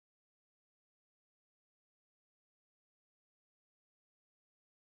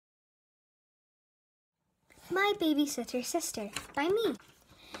My Babysitter Sister by me.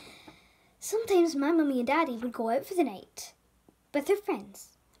 Sometimes my mummy and daddy would go out for the night with their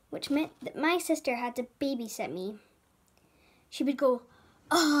friends, which meant that my sister had to babysit me. She would go,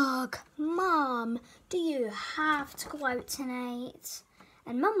 "Ugh, Mum, do you have to go out tonight?"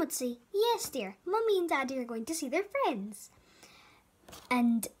 And Mum would say, "Yes, dear, Mummy and Daddy are going to see their friends.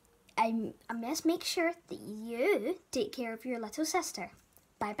 And I must make sure that you take care of your little sister.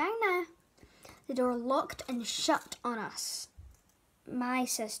 Bye-bye now." The door locked and shut on us. My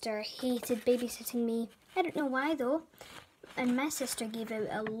sister hated babysitting me. I don't know why though. And my sister gave out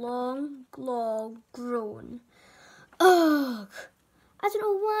a long, long groan. Ugh! I don't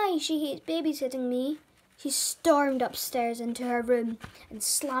know why she hates babysitting me. She stormed upstairs into her room and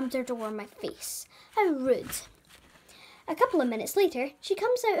slammed her door in my face. How rude. A couple of minutes later, she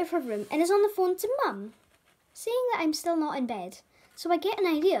comes out of her room and is on the phone to Mum, saying that I'm still not in bed. So I get an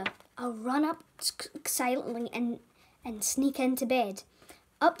idea. I'll run up silently and sneak into bed.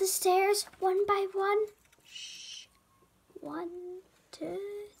 Up the stairs, one by one. Shh. 1, 2,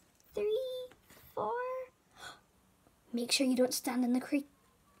 3, 4. Make sure you don't stand in the creak.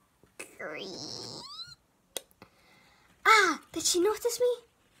 Ah, did she notice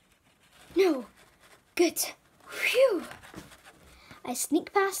me? No. Good. Phew. I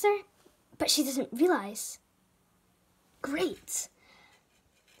sneak past her, but she doesn't realise. Great.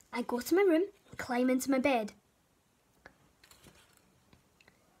 I go to my room, climb into my bed,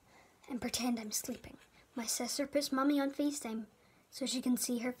 and pretend I'm sleeping. My sister puts Mummy on FaceTime so she can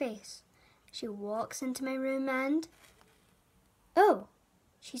see her face. She walks into my room and... oh,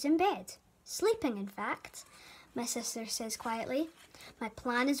 she's in bed. Sleeping, in fact. My sister says quietly. My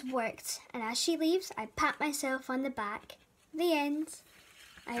plan has worked, and as she leaves, I pat myself on the back. The end.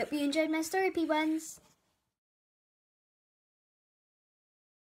 I hope you enjoyed my story, P1s.